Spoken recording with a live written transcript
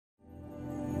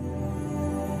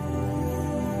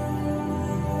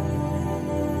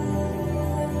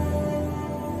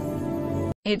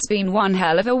It's been one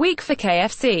hell of a week for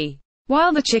KFC.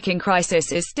 While the chicken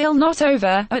crisis is still not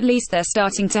over, at least they're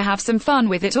starting to have some fun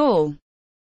with it all.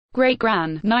 Great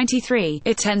Gran, 93,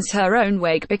 attends her own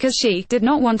wake because she did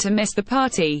not want to miss the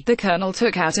party. The Colonel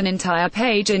took out an entire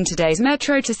page in today's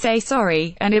Metro to say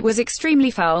sorry, and it was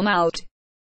extremely foul-mouthed.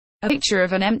 A picture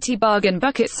of an empty bargain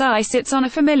bucket sigh sits on a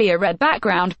familiar red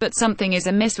background, but something is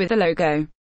amiss with the logo.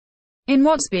 In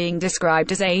what's being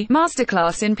described as a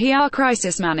masterclass in PR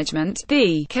crisis management,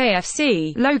 the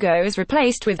KFC logo is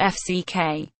replaced with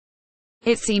FCK.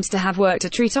 It seems to have worked a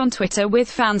treat on Twitter, with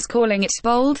fans calling it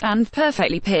bold and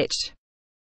perfectly pitched.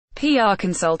 PR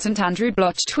consultant Andrew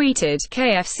Bloch tweeted,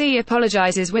 "KFC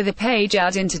apologizes with a page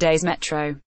ad in today's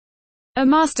Metro. A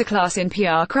masterclass in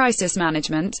PR crisis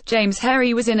management. James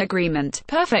Harry was in agreement.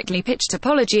 Perfectly pitched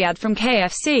apology ad from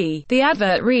KFC." The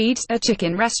advert reads, "A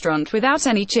chicken restaurant without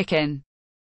any chicken.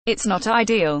 It's not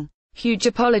ideal. Huge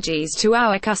apologies to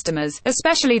our customers,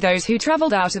 especially those who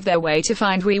traveled out of their way to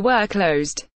find we were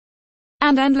closed.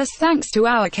 And endless thanks to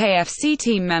our KFC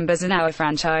team members and our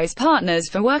franchise partners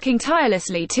for working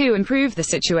tirelessly to improve the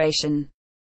situation.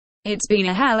 It's been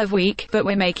a hell of a week, but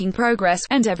we're making progress,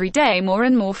 and every day more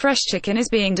and more fresh chicken is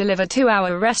being delivered to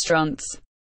our restaurants.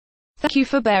 Thank you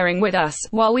for bearing with us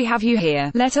while we have you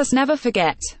here. Let us never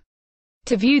forget.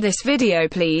 To view this video,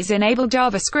 please enable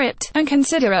JavaScript, and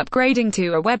consider upgrading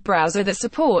to a web browser that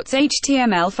supports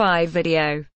HTML5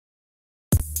 video.